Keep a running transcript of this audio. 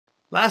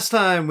Last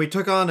time we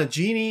took on a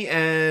genie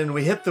and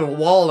we hit the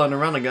wall on a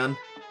run-a-gun,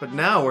 but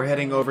now we're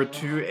heading over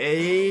to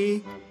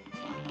a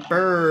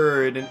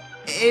bird, an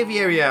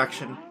aviary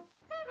action.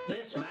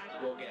 This match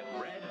will get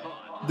red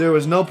hot. There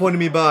was no point in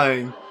me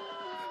buying.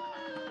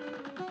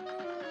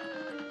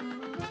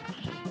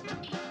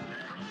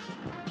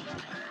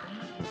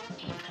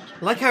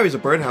 I like how he's a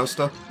birdhouse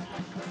though.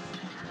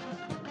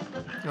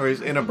 Or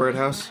he's in a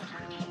birdhouse.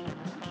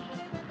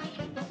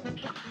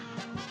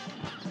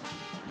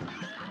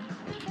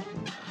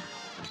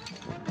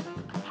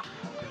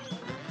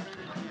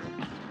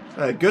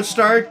 Good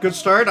start, good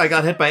start. I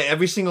got hit by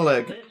every single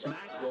egg. This match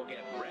will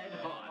get red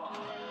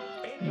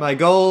hot. My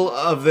goal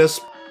of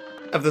this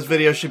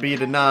video should be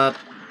to not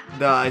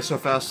die so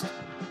fast.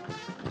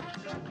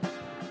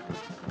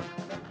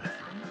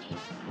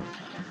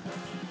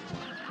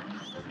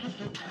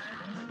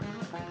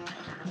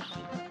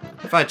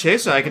 If I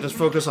chase her, I can just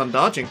focus on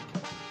dodging.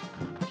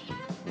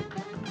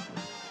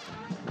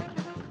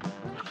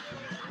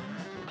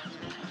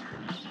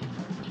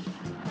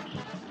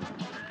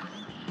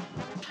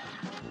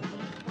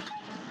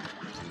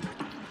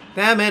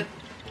 Damn it!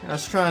 I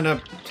was trying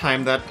to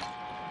time that.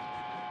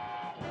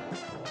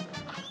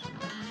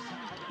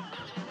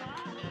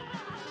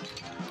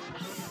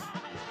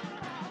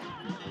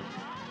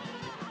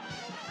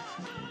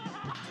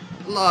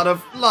 Lot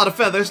of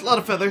feathers, lot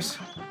of feathers.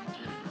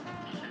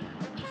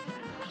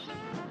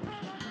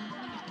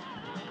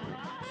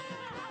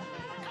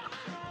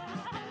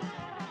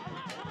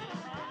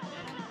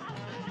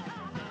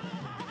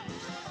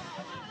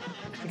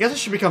 I guess I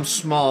should become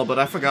small, but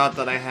I forgot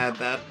that I had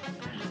that.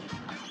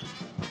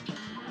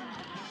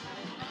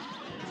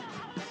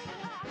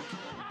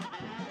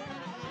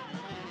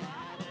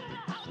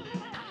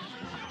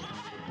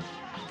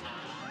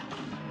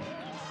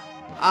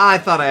 I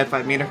thought I had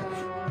 5 meter.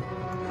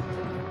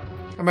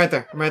 I'm right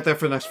there. I'm right there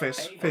for the next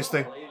phase. Phase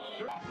thing.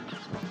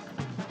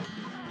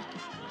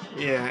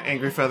 Yeah,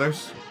 angry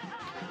feathers.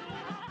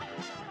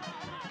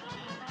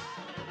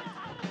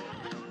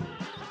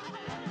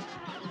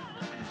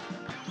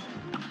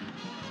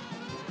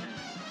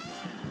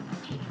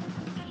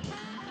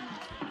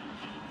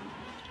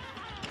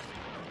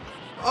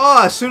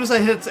 Oh, as soon as I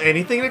hit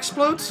anything, it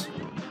explodes?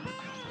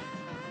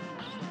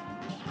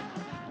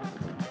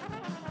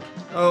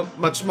 Oh,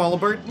 much smaller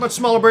bird. Much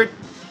smaller bird.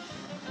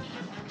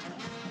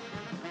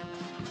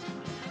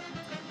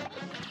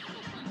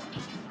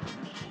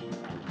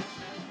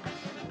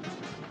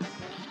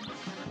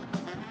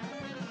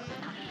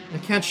 I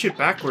can't shoot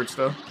backwards,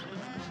 though.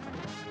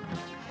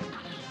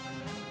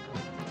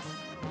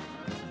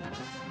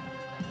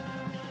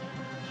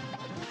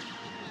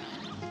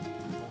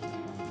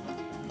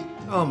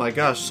 Oh my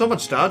gosh, so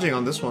much dodging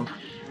on this one.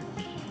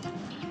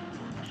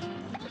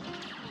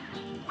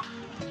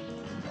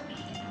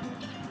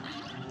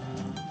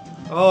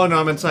 Oh no,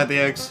 I'm inside the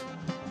eggs.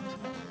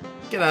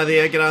 Get out of the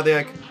egg, get out of the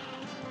egg.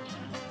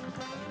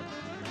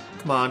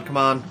 Come on, come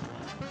on.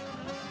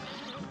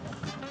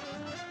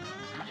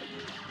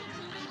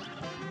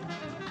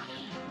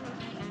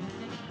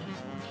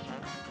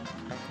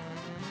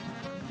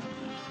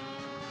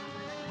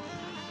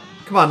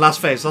 Come on, last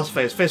phase,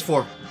 phase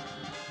 4.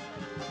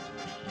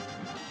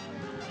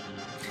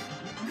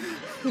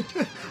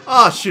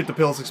 Ah, oh, shoot, the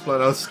pills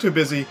explode. I was too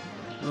busy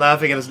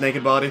laughing at his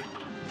naked body.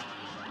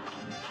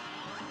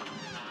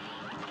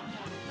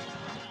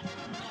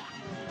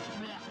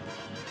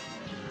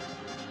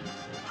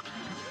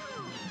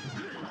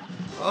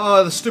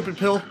 Oh, the stupid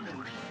pill.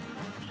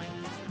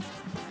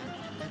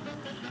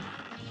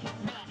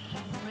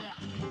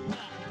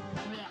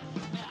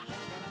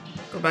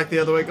 Go back the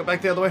other way, go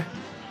back the other way.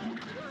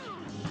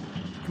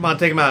 Come on,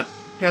 take him out.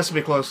 He has to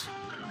be close.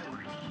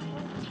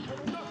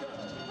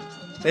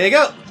 There you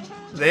go.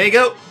 There you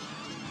go.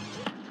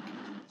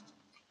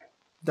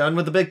 Done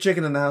with the big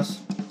chicken in the house.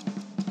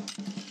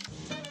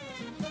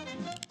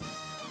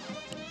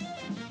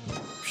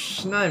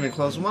 Psh, not even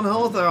close. 1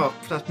 health? Oh,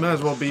 that might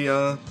as well be,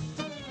 a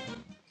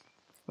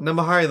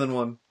number higher than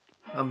 1.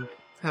 I'm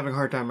having a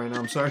hard time right now,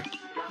 I'm sorry.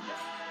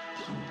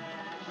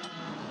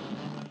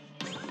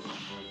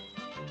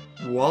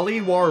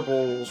 Wally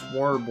Warbles.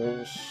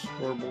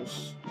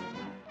 Warbles.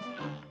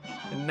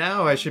 And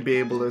now I should be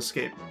able to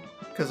escape.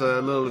 Because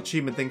a little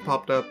achievement thing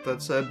popped up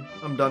that said,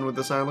 I'm done with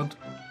this island.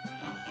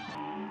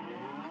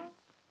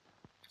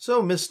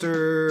 So,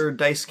 Mr.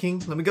 Dice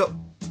King, let me go.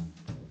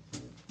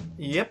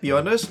 Yep, you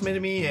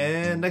underestimated me,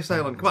 and next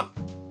island, come on.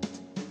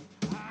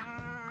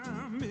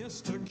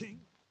 Mr. King.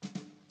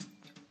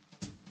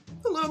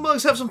 The little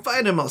mugs have some fight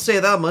in them, I'll say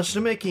that much.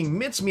 They're making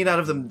mincemeat out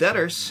of them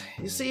debtors.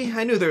 You see,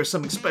 I knew there was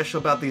something special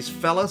about these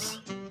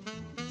fellas.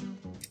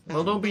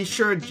 Well, don't be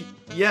sure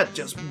yet,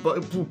 just...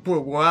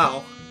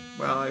 Wow.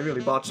 Wow, I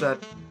really botched that.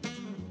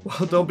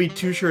 Well, don't be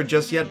too sure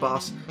just yet,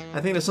 boss. I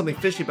think there's something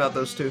fishy about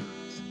those two.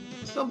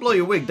 Don't blow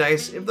your wig,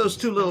 Dice. If those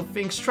two little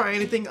finks try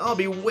anything, I'll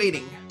be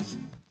waiting.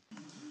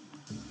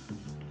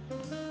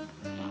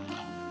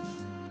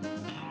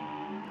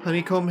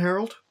 Honeycomb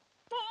Herald?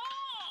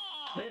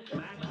 This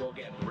match will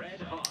get red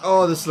hot.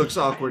 Oh, this looks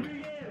awkward.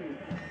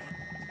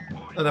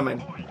 Oh, never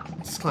mind.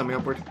 It's climbing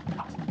upward.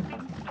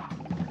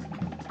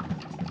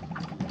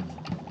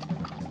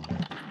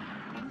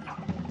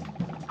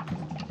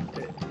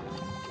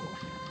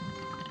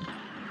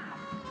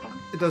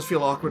 It does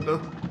feel awkward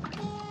though.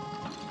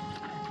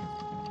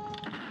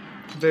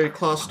 Very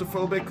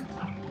claustrophobic.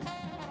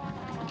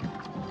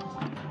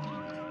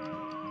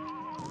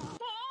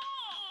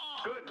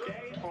 Good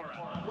day for us.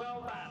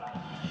 Well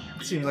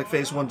battled. Seems like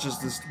phase 1's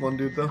just this one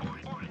dude though.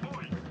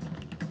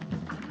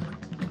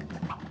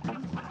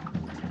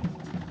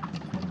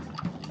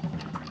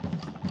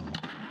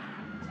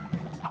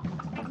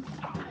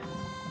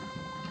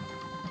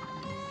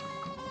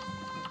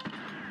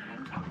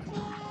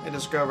 I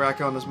just gotta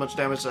rack on as much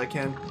damage as I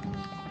can.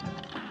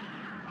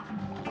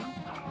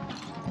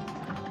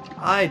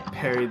 I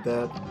parried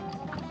that.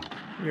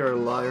 You're a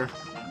liar.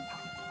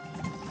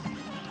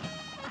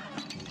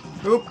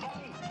 Oop!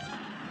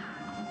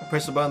 I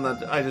pressed the button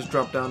that I just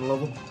dropped down a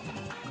level.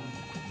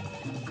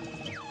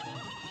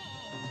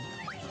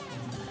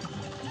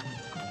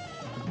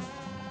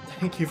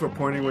 Thank you for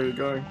pointing where you're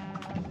going.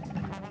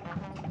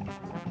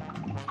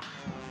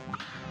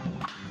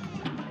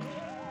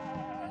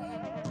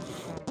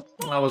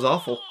 That was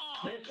awful.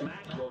 This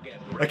match will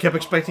get I kept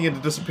expecting it to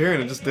disappear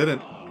and it just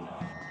didn't.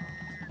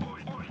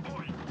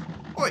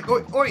 Oi,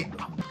 oi, oi!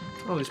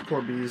 All these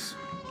poor bees.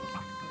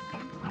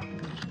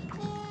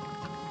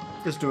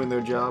 Just doing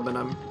their job and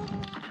I'm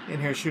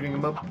in here shooting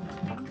them up.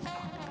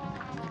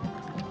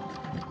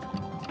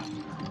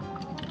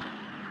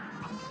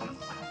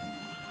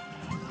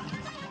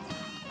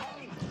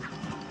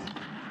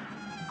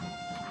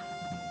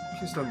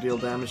 Please don't deal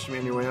damage to me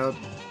on your way out.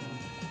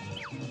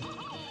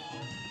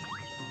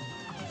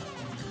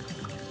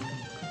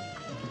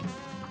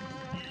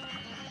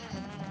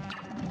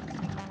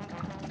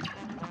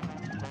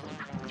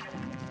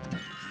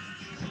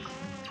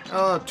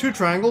 Two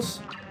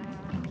triangles.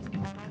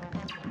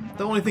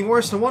 The only thing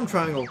worse than one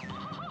triangle.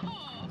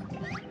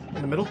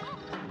 In the middle.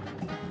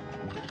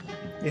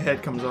 Your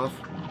head comes off.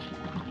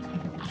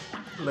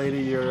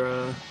 Lady,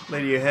 your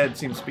head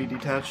seems to be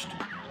detached.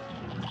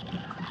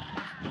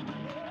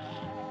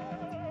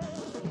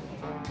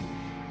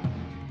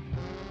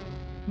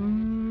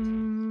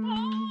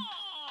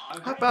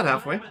 About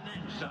halfway.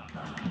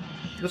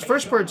 This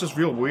first part's just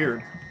real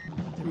weird.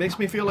 It makes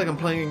me feel like I'm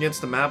playing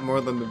against the map more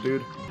than the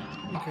dude.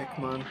 Okay,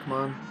 come on, come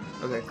on.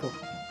 Okay, cool.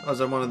 I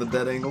was at one of the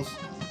dead angles.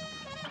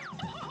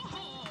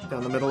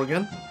 Down the middle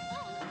again.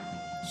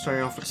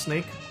 Starting off with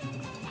snake.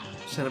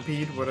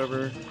 Centipede,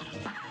 whatever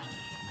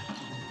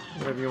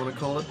you want to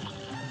call it.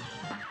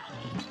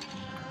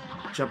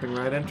 Jumping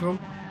right into him.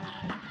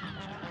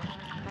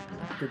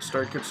 Good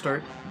start, good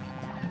start.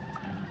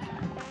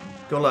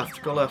 Go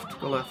left, go left,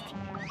 go left.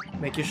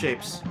 Make your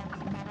shapes.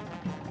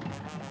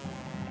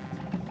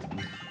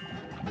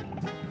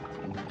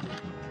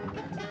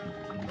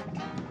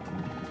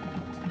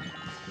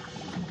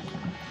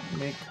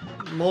 Make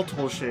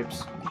multiple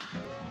shapes.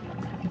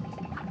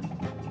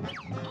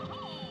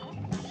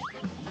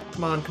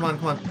 Come on, come on,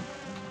 come on.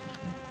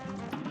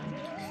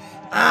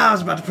 Ah, I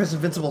was about to press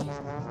invincible.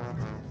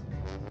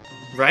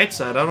 Right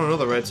side? I don't know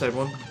the right side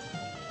one.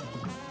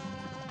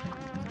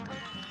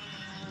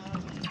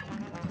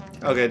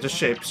 Okay, just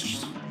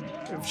shapes.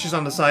 If she's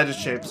on the side, it's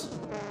shapes.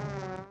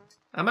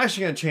 I'm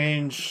actually gonna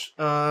change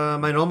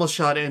my normal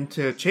shot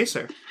into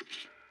chaser.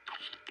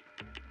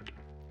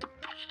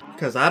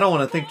 Because I don't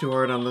want to think too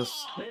hard on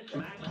this.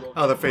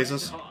 Other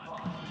phases.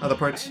 Other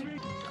parts.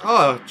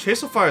 Oh,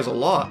 chaser fires a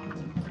lot.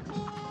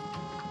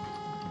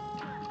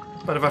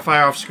 But if I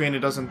fire off screen, it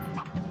doesn't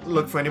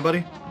look for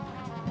anybody.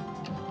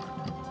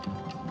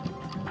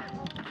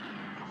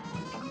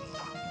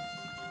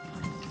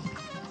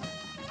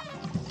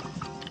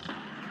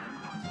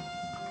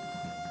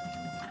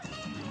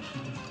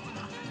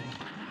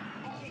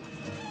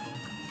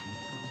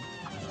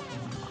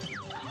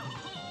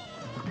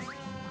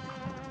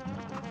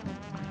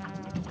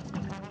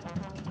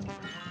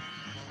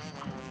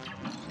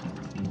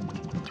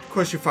 Of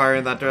course you fire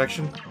in that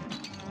direction.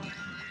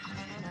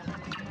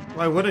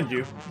 Why wouldn't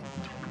you?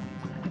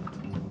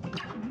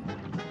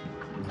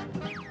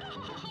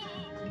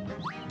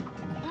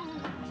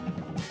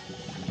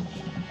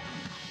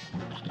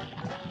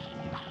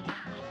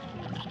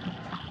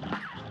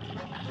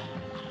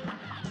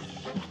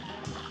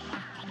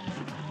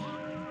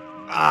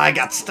 I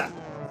got stuck.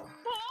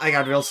 I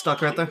got real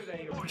stuck right there.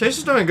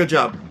 Chaser's doing a good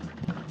job.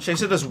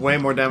 Chaser does way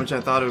more damage than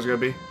I thought it was gonna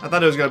be. I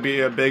thought it was gonna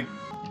be a big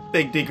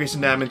decrease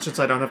in damage since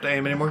I don't have to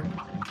aim anymore.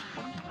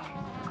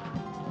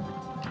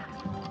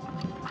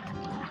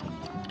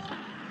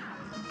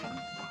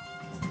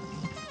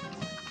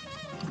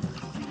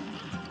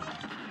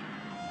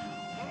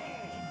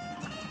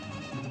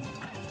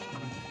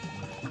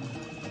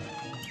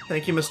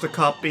 Thank you, Mr.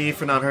 Cop B,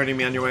 for not hurting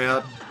me on your way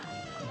out.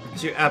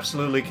 Because you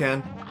absolutely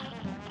can.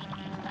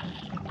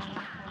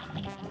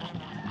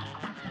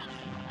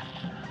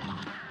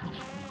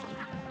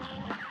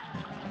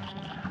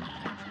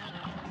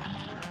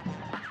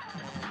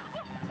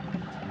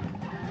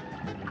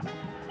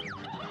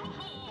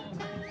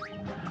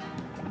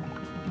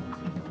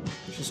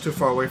 She's It's too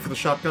far away for the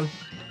shotgun.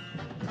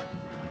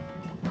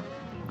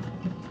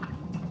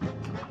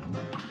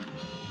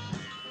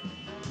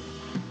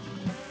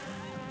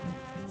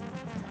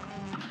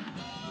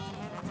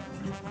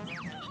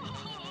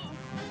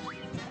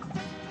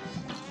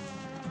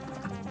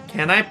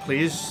 Can I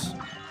please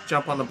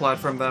jump on the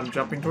platform that I'm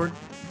jumping toward?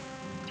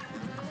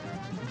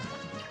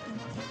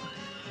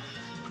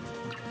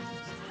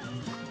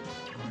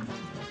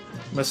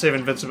 I'm gonna save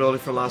invincibility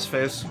for last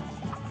phase.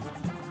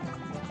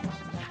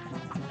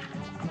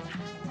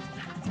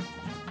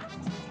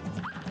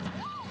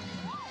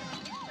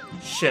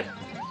 Shit.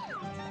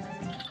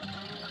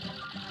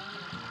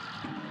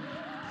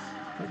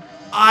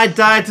 I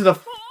died to the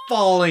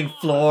falling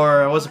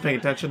floor. I wasn't paying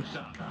attention.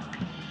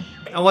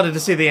 I wanted to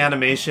see the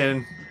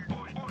animation.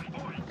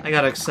 I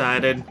got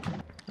excited.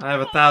 I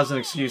have 1,000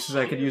 excuses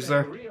I could use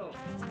there.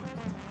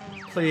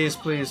 Please,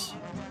 please.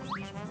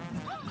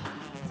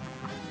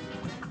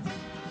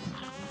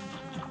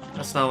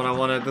 That's not what I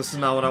wanted. This is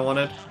not what I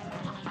wanted.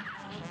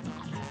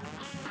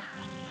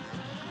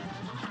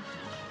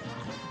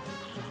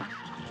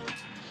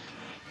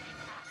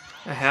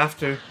 I have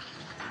to.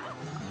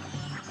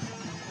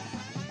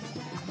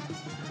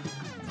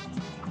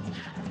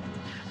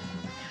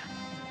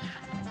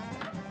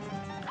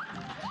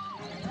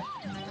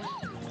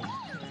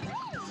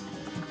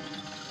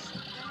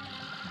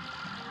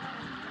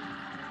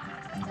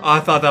 Oh, I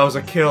thought that was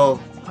a kill.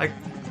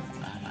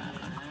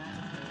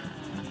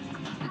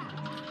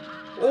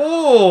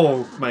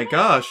 Oh my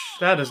gosh,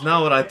 that is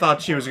not what I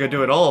thought she was gonna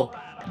do at all.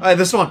 Alright,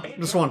 this one.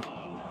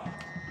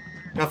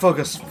 Gotta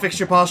focus. Fix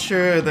your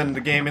posture, then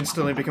the game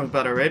instantly becomes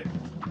better, right?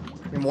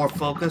 You're more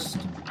focused.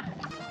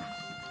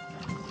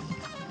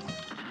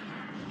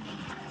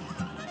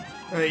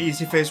 Alright,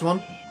 easy phase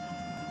 1.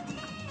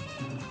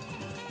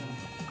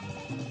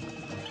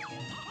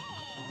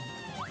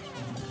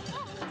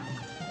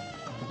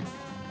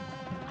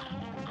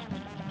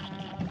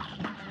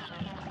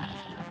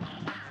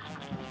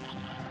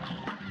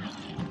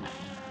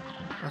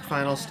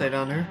 Fine, I'll stay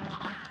down here.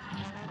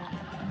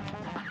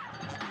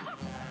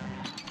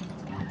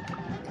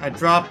 I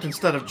dropped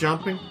instead of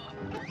jumping.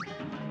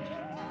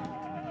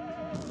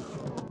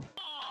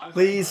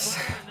 Please,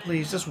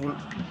 please, just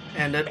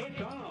end it.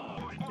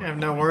 I have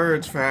no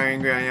words for how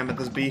angry I am at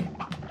this bee.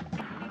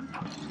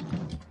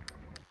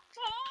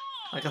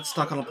 I got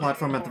stuck on a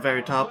platform at the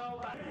very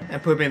top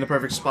and put me in the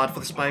perfect spot for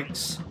the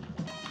spikes.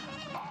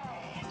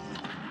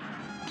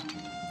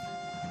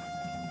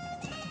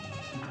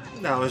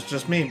 That was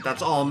just me.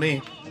 That's all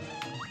me.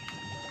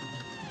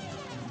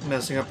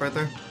 Messing up right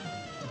there.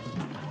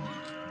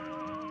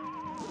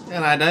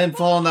 And I didn't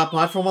fall on that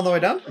platform all the way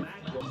down.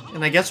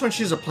 And I guess when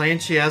she's a plane,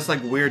 she has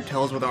like weird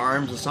tails with her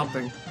arms or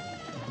something.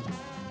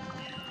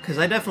 Because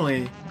I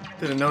definitely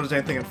didn't notice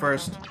anything at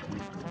first.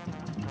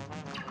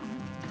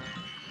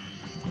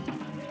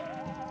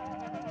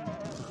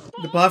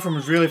 The platform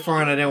was really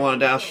far and I didn't want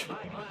to dash.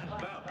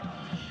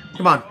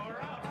 Come on.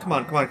 Come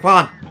on, come on, come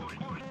on!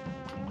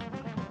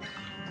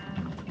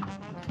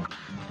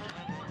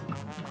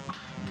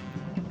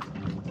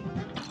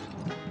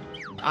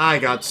 I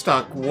got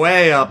stuck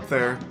way up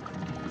there.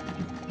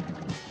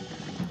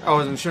 I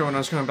wasn't sure when I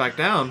was coming back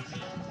down.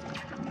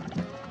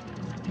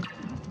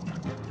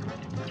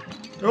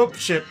 Oh,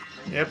 shit.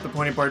 Yep, the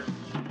pointy part.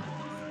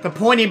 The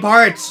pointy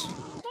parts!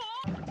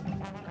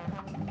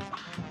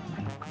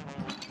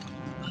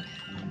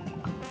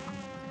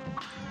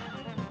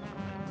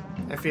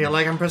 I feel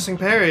like I'm pressing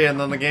parry, and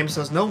then the game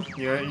says, no,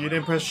 you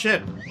didn't press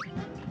shit.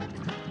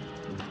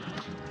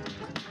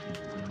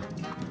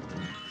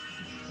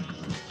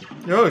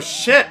 Oh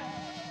shit!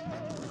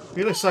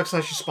 Really sucks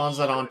that she spawns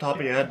that on top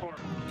of your head.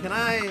 Can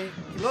I...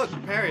 Look,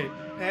 parry,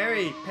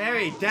 parry,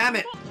 parry, damn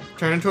it!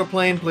 Turn into a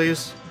plane,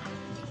 please.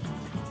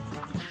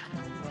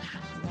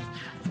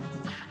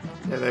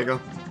 Yeah, there you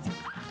go.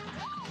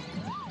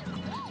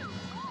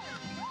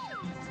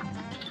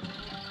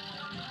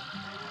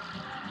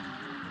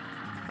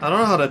 I don't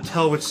know how to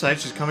tell which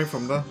side she's coming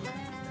from, though.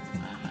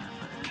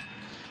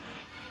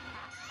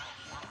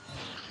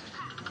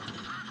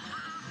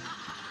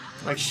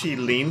 Like, she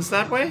leans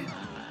that way?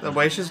 The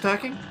way she's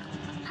attacking?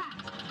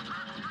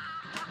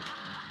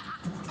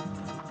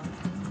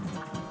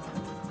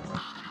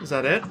 Is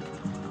that it?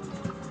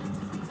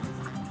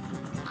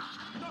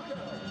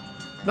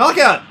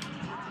 Knockout!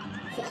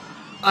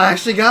 I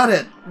actually got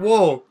it!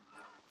 Whoa!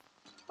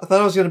 I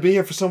thought I was gonna be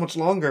here for so much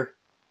longer.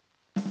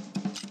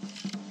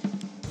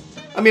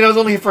 I mean, I was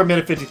only here for 1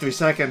 minute 53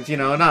 seconds, you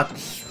know, not...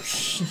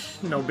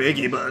 no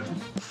biggie, but...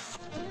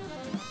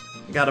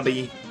 Gotta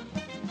be.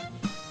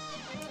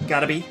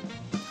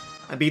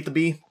 I beat the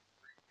bee.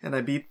 And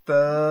I beat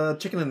the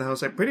chicken in the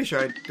house. I'm pretty sure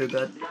I did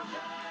that.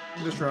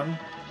 This run.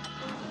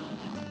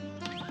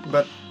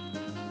 But...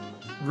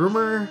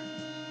 Rumor...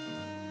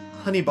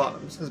 Honey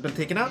Bottoms has been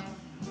taken out.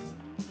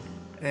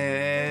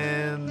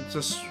 And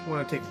just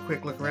want to take a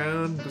quick look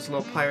around. This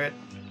little pirate.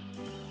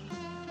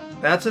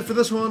 That's it for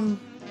this one.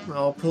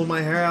 I'll pull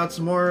my hair out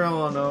some more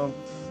on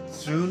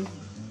soon.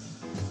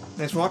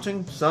 Thanks for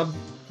watching. Sub,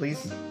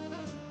 please.